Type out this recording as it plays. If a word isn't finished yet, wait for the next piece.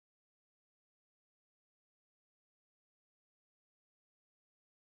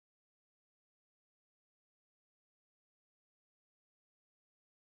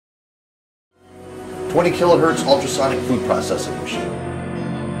20 kilohertz ultrasonic food processing machine.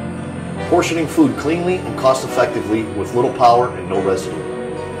 Portioning food cleanly and cost effectively with little power and no residue.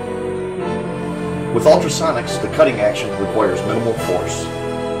 With ultrasonics, the cutting action requires minimal force.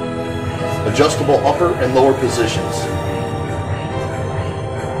 Adjustable upper and lower positions.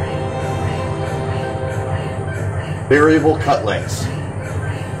 Variable cut lengths.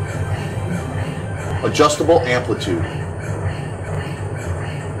 Adjustable amplitude.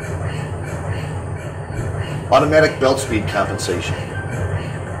 Automatic belt speed compensation.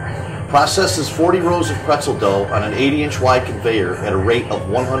 Processes 40 rows of pretzel dough on an 80-inch wide conveyor at a rate of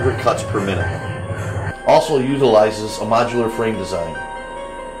 100 cuts per minute. Also utilizes a modular frame design.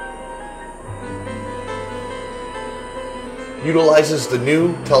 Utilizes the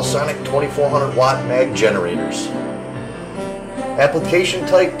new Telsonic 2400 watt mag generators. Application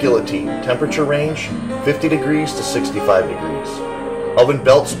type guillotine. Temperature range 50 degrees to 65 degrees. Oven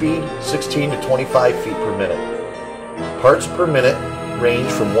belt speed 16 to 25 feet per minute. Parts per minute range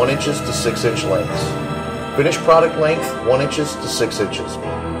from 1 inches to 6 inch lengths. Finished product length 1 inches to 6 inches.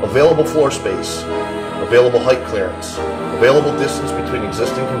 Available floor space. Available height clearance. Available distance between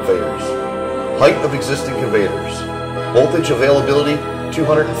existing conveyors. Height of existing conveyors. Voltage availability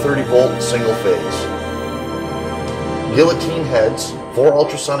 230 volt single phase. Guillotine heads, 4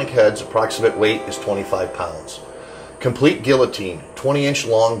 ultrasonic heads, approximate weight is 25 pounds. Complete guillotine, 20-inch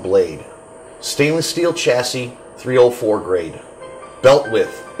long blade. Stainless steel chassis, 304 grade. Belt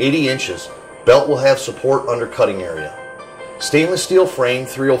width, 80 inches. Belt will have support under cutting area. Stainless steel frame,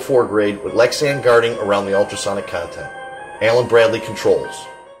 304 grade, with Lexan guarding around the ultrasonic content. Allen Bradley controls.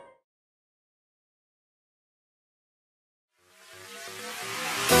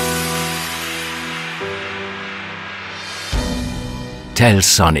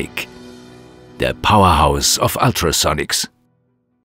 Telsonic, the powerhouse of ultrasonics.